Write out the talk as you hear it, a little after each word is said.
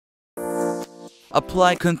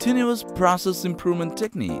Apply continuous process improvement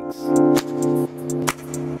techniques.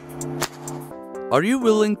 Are you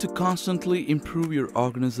willing to constantly improve your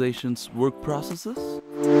organization's work processes?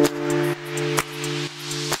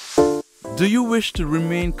 Do you wish to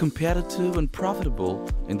remain competitive and profitable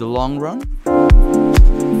in the long run?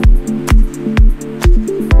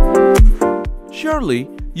 Surely,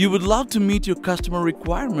 you would love to meet your customer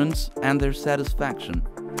requirements and their satisfaction.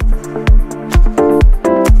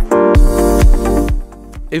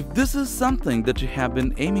 If this is something that you have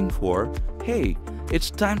been aiming for, hey, it's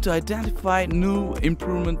time to identify new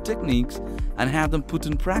improvement techniques and have them put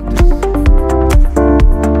in practice.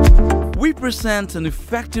 We present an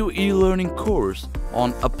effective e-learning course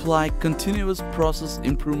on Apply Continuous Process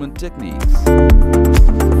Improvement Techniques.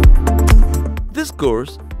 This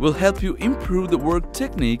course will help you improve the work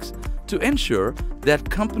techniques to ensure that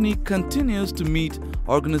company continues to meet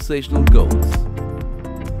organizational goals.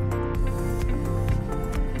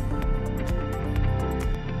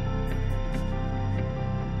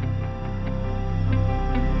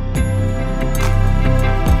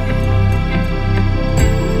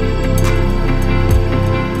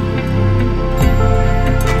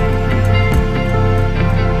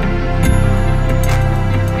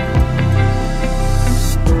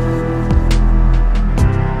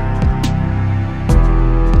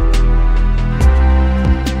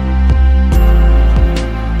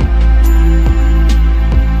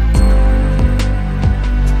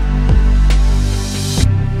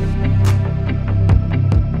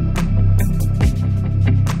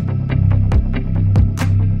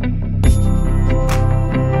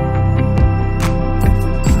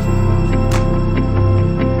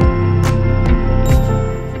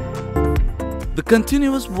 The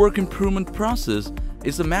continuous work improvement process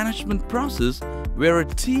is a management process where a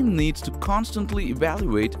team needs to constantly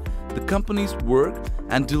evaluate the company's work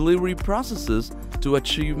and delivery processes to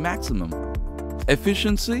achieve maximum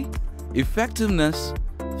efficiency, effectiveness,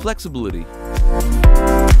 flexibility.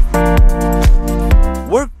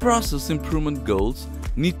 Work process improvement goals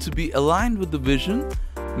need to be aligned with the vision,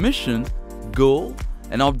 mission, goal,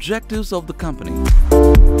 and objectives of the company.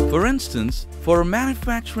 For instance, for a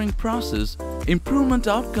manufacturing process, improvement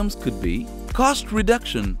outcomes could be cost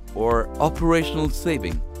reduction or operational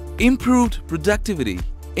saving, improved productivity,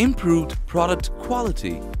 improved product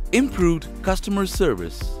quality, improved customer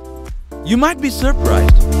service. You might be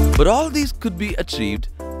surprised, but all these could be achieved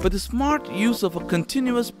by the smart use of a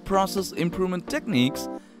continuous process improvement techniques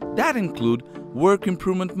that include work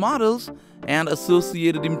improvement models and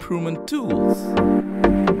associated improvement tools.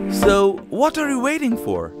 So, what are you waiting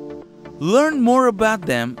for? Learn more about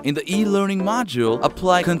them in the e-learning module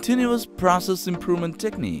Apply Continuous Process Improvement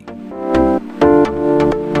Technique.